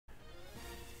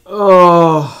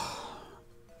Oh,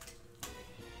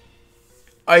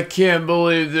 I can't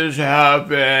believe this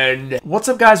happened. What's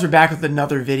up, guys? We're back with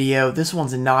another video. This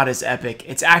one's not as epic.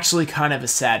 It's actually kind of a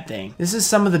sad thing. This is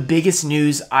some of the biggest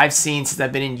news I've seen since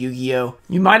I've been in Yu-Gi-Oh!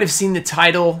 You might have seen the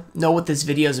title, know what this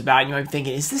video is about, and you might be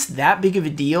thinking, is this that big of a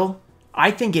deal?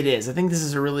 I think it is. I think this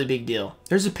is a really big deal.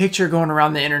 There's a picture going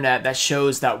around the internet that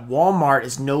shows that Walmart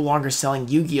is no longer selling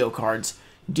Yu-Gi-Oh! Cards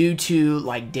due to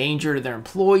like danger to their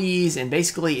employees, and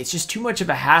basically it's just too much of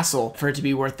a hassle for it to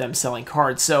be worth them selling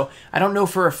cards. So I don't know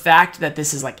for a fact that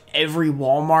this is like every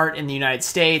Walmart in the United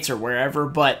States or wherever,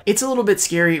 but it's a little bit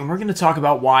scary, and we're going to talk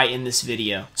about why in this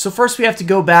video. So first we have to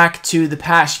go back to the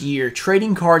past year.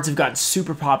 Trading cards have gotten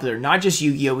super popular, not just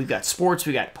Yu-Gi-Oh! We've got sports,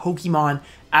 we've got Pokemon,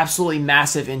 absolutely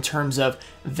massive in terms of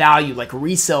value, like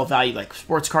resale value. Like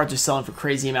sports cards are selling for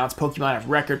crazy amounts. Pokemon have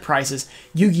record prices.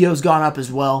 Yu-Gi-Oh's gone up as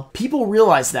well. People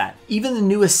realize that. Even the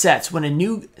newest sets, when a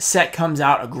new set comes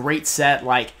out, a great set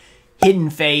like Hidden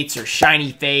Fates or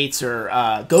Shiny Fates or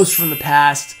Ghosts from the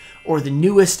Past, or the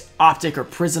newest Optic or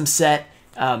Prism set,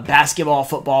 basketball,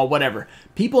 football, whatever,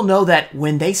 people know that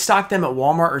when they stock them at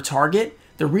Walmart or Target,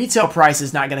 the retail price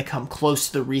is not going to come close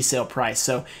to the resale price.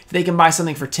 So if they can buy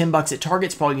something for 10 bucks at Target,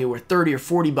 it's probably going to be worth 30 or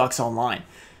 40 bucks online.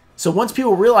 So once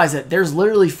people realize that there's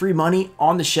literally free money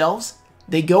on the shelves,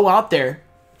 they go out there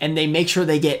and they make sure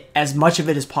they get as much of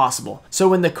it as possible. So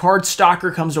when the card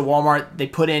stocker comes to Walmart, they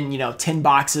put in, 10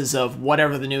 boxes of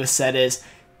whatever the newest set is.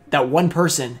 That one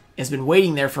person has been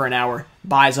waiting there for an hour,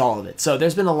 buys all of it. So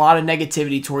there's been a lot of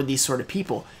negativity toward these sort of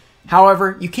people.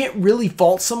 However, you can't really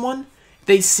fault someone.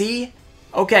 They see,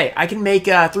 okay, I can make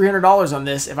 $300 on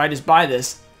this if I just buy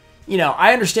this.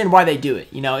 I understand why they do it.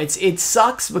 It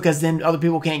sucks because then other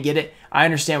people can't get it. I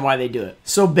understand why they do it.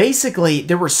 So basically,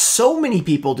 there were so many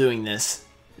people doing this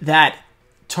that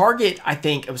Target, I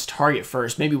think it was Target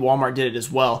first, maybe Walmart did it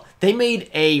as well. They made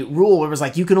a rule where it was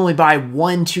like you can only buy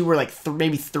 1, 2, or like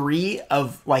maybe 3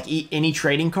 of like any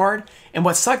trading card. And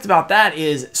what sucked about that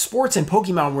is sports and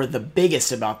Pokemon were the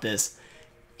biggest about this.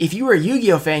 If you were a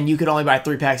Yu-Gi-Oh fan, you could only buy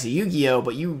 3 packs of Yu-Gi-Oh,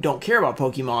 but you don't care about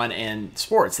Pokemon and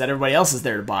sports that everybody else is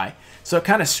there to buy. So it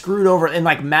kind of screwed over, and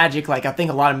like Magic, like I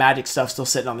think a lot of Magic stuff still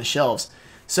sitting on the shelves.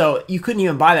 So you couldn't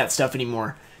even buy that stuff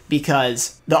anymore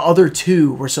because the other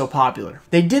two were so popular.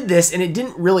 They did this and it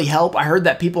didn't really help. I heard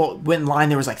that people went in line,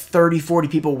 there was like 30, 40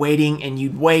 people waiting, and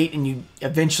you'd wait and you'd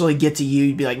eventually get to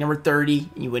you'd be like number 30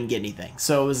 and you wouldn't get anything.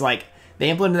 So it was like they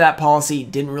implemented that policy,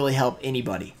 didn't really help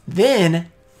anybody.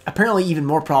 Then apparently even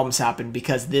more problems happened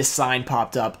because this sign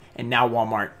popped up and now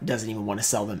Walmart doesn't even want to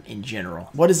sell them in general.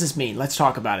 What does this mean? Let's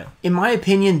talk about it. In my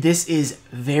opinion, this is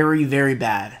very, very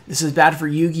bad. This is bad for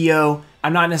Yu-Gi-Oh!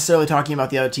 I'm not necessarily talking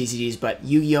about the other TCGs, but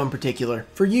Yu-Gi-Oh! In particular.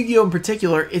 For Yu-Gi-Oh! In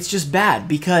particular, it's just bad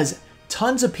because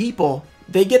tons of people,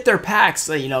 they get their packs,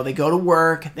 they go to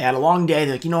work, they had a long day,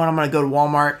 they're like, you know what, I'm going to go to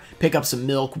Walmart, pick up some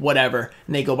milk, whatever,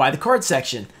 and they go by the card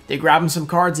section. They grab them some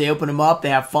cards, they open them up, they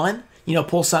have fun.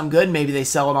 Pull something good. Maybe they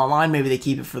sell it online. Maybe they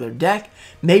keep it for their deck.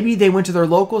 Maybe they went to their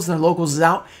locals and their locals is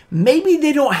out. Maybe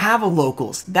they don't have a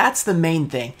locals. That's the main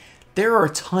thing. There are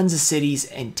tons of cities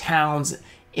and towns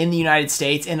in the United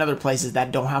States and other places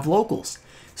that don't have locals.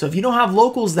 So if you don't have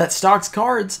locals that stocks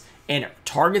cards and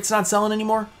Target's not selling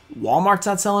anymore, Walmart's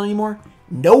not selling anymore,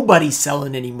 nobody's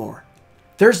selling anymore.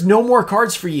 There's no more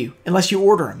cards for you unless you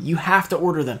order them. You have to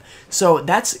order them. So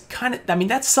that's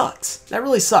that sucks. That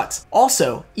really sucks.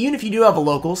 Also, even if you do have a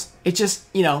locals, it's just,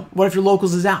 what if your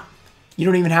locals is out? You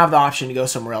don't even have the option to go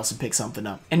somewhere else and pick something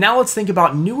up. And now let's think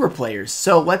about newer players.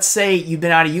 So let's say you've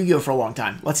been out of Yu-Gi-Oh! For a long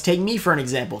time. Let's take me for an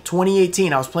example.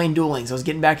 2018, I was playing Duel Links. I was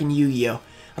getting back into Yu-Gi-Oh!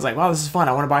 I was like, wow, this is fun.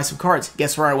 I want to buy some cards.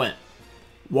 Guess where I went?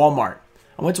 Walmart.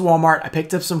 I went to Walmart. I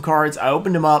picked up some cards. I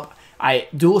opened them up.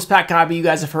 Duelist Pack Copy, you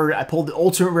guys have heard. I pulled the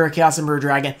Ultimate Rare Chaos Emperor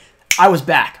Dragon. I was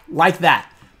back like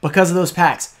that because of those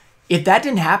packs. If that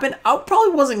didn't happen, I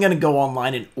probably wasn't going to go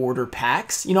online and order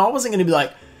packs. I wasn't going to be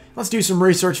like, let's do some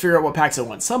research, figure out what packs I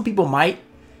want. Some people might,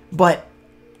 but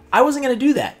I wasn't going to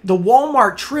do that. The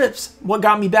Walmart trips, what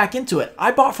got me back into it. I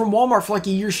bought from Walmart for like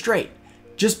a year straight,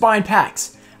 just buying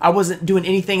packs. I wasn't doing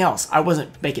anything else. I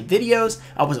wasn't making videos.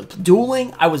 I wasn't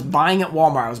dueling. I was buying at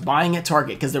Walmart. I was buying at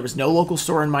Target because there was no local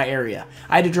store in my area.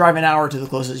 I had to drive an hour to the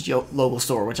closest local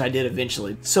store, which I did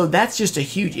eventually. So that's just a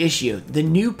huge issue. The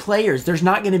new players, there's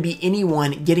not going to be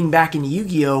anyone getting back into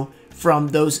Yu-Gi-Oh! From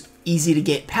those easy to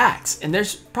get packs. And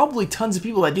there's probably tons of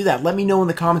people that do that. Let me know in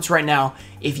the comments right now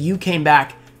if you came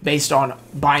back based on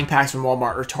buying packs from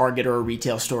Walmart or Target or a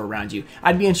retail store around you.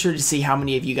 I'd be interested to see how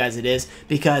many of you guys it is,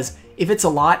 because if it's a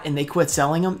lot and they quit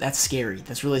selling them, that's scary.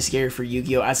 That's really scary for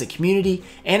Yu-Gi-Oh! As a community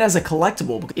and as a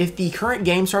collectible. If the current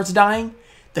game starts dying,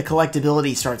 the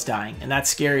collectability starts dying, and that's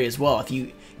scary as well. If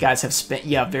you guys have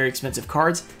very expensive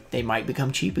cards, they might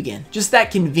become cheap again. Just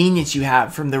that convenience you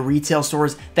have from the retail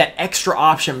stores, that extra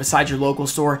option besides your local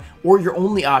store, or your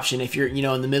only option if you're, you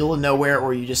know, in the middle of nowhere,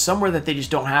 or you're just somewhere that they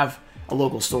just don't have a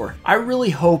local store. I really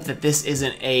hope that this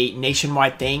isn't a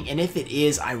nationwide thing, and if it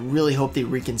is, I really hope they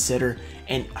reconsider.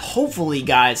 And hopefully,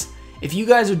 guys, if you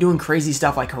guys are doing crazy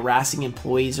stuff like harassing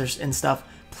employees and stuff,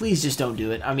 please just don't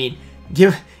do it. I mean,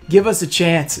 give us a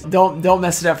chance. Don't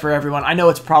mess it up for everyone. I know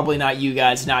it's probably not you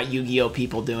guys, not Yu-Gi-Oh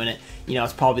people doing it. You know,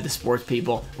 it's probably the sports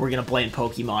people. We're gonna blame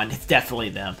Pokemon. It's definitely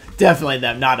them. Definitely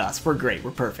them, not us. We're great.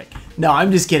 We're perfect. No,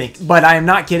 I'm just kidding. But I am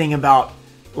not kidding about,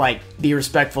 like, be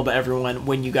respectful to everyone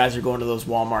when you guys are going to those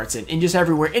Walmarts and just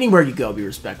everywhere, anywhere you go, be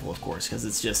respectful, of course, because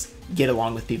it's just get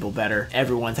along with people better.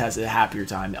 Everyone has a happier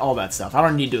time, all that stuff. I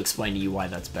don't need to explain to you why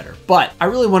that's better. But I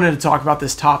really wanted to talk about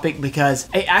this topic because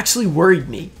it actually worried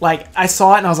me. Like, I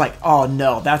saw it and I was like, oh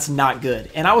no, that's not good.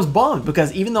 And I was bummed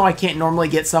because even though I can't normally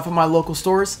get stuff at my local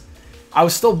stores, I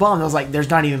was still bummed. I was like, there's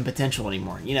not even potential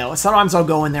anymore. You know, sometimes I'll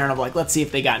go in there and I'm like, let's see if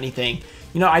they got anything.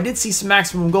 You know, I did see some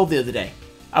maximum gold the other day.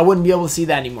 I wouldn't be able to see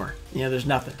that anymore. You know, there's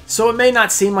nothing. So it may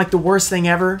not seem like the worst thing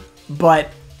ever, but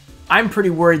I'm pretty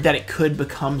worried that it could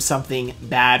become something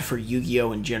bad for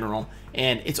Yu-Gi-Oh in general.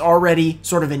 And it's already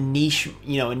sort of a niche,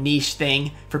 you know, a niche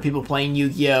thing for people playing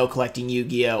Yu-Gi-Oh, collecting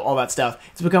Yu-Gi-Oh, all that stuff.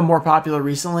 It's become more popular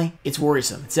recently. It's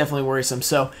worrisome. It's definitely worrisome.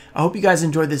 So I hope you guys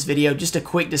enjoyed this video. Just a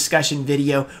quick discussion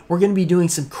video. We're going to be doing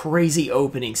some crazy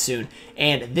openings soon.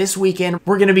 And this weekend,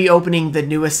 we're going to be opening the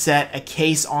newest set, a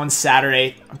case on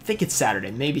Saturday. I think it's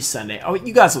Saturday, maybe Sunday. Oh,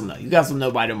 you guys will know. You guys will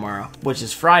know by tomorrow, which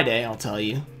is Friday, I'll tell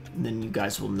you. And then you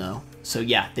guys will know. So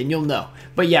yeah, then you'll know.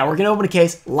 But yeah, we're going to open a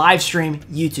case, live stream,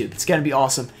 YouTube. It's going to be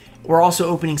awesome. We're also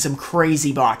opening some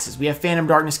crazy boxes. We have Phantom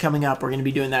Darkness coming up. We're going to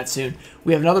be doing that soon.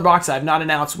 We have another box I have not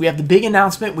announced. We have the big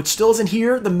announcement, which still isn't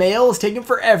here. The mail is taking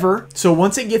forever. So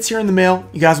once it gets here in the mail,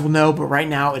 you guys will know. But right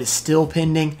now, it is still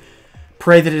pending.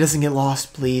 Pray that it doesn't get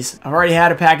lost, please. I've already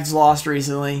had a package lost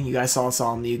recently. You guys saw us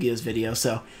all in the Yu-Gi-Oh's video.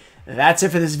 So that's it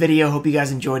for this video. Hope you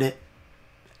guys enjoyed it.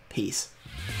 Peace.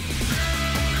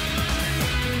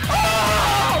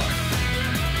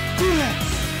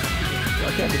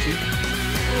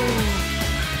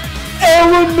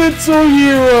 Elemental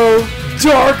Hero,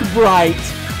 Dark Bright.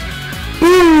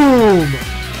 Boom!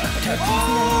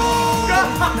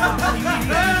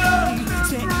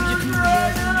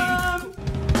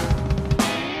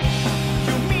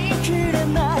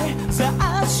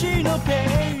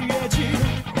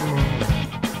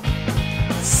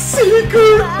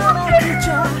 Secret!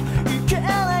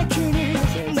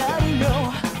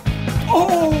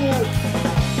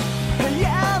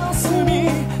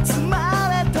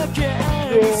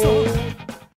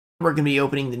 We're going to be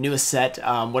opening the newest set,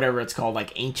 whatever it's called,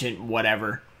 like Ancient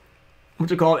whatever.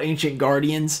 What's it called? Ancient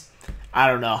Guardians? I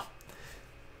don't know.